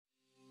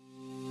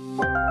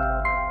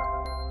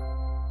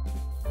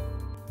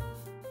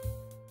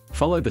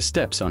Follow the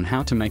steps on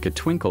how to make a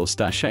twinkle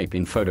star shape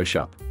in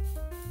Photoshop.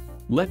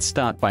 Let's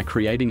start by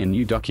creating a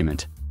new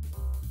document.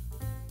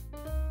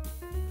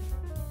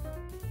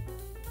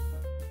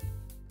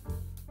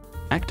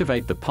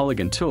 Activate the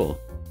polygon tool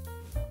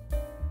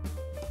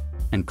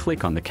and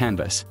click on the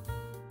canvas.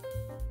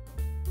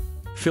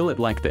 Fill it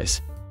like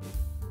this.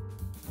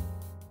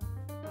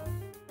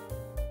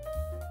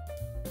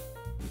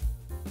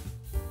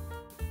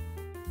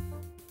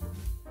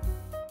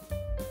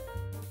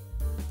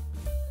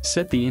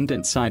 Set the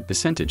indent side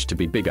percentage to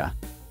be bigger.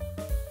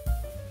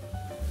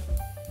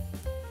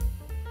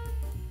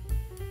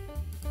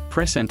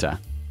 Press Enter.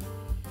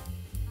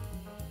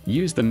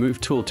 Use the Move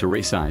tool to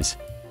resize.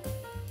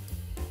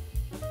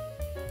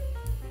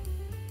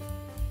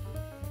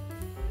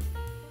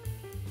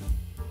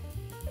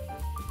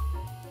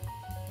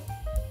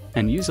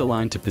 And use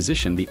Align to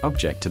position the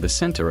object to the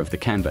center of the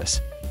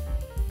canvas.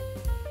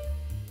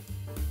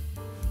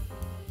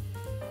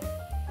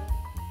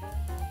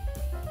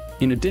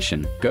 In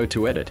addition, go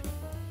to Edit,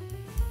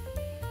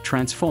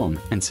 Transform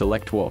and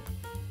select Warp.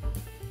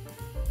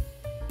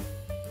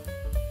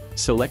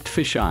 Select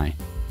Fisheye.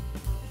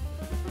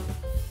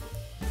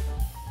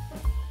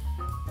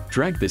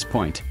 Drag this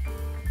point.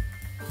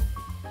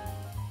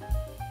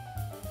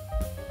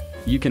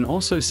 You can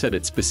also set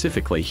it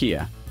specifically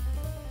here.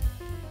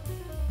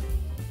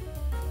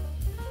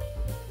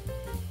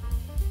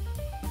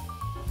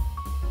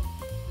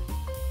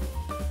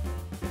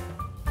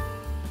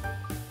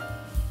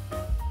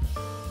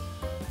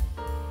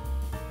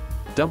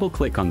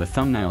 Double-click on the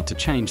thumbnail to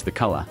change the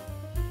color.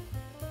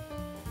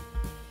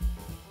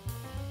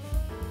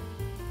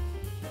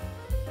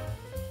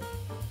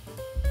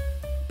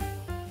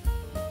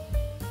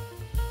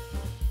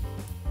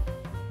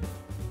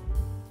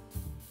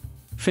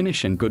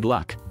 Finish and good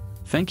luck.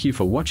 Thank you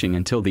for watching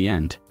until the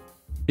end.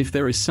 If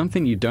there is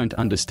something you don't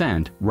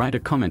understand, write a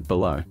comment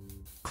below.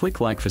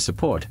 Click like for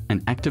support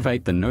and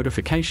activate the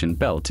notification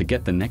bell to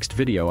get the next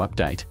video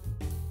update.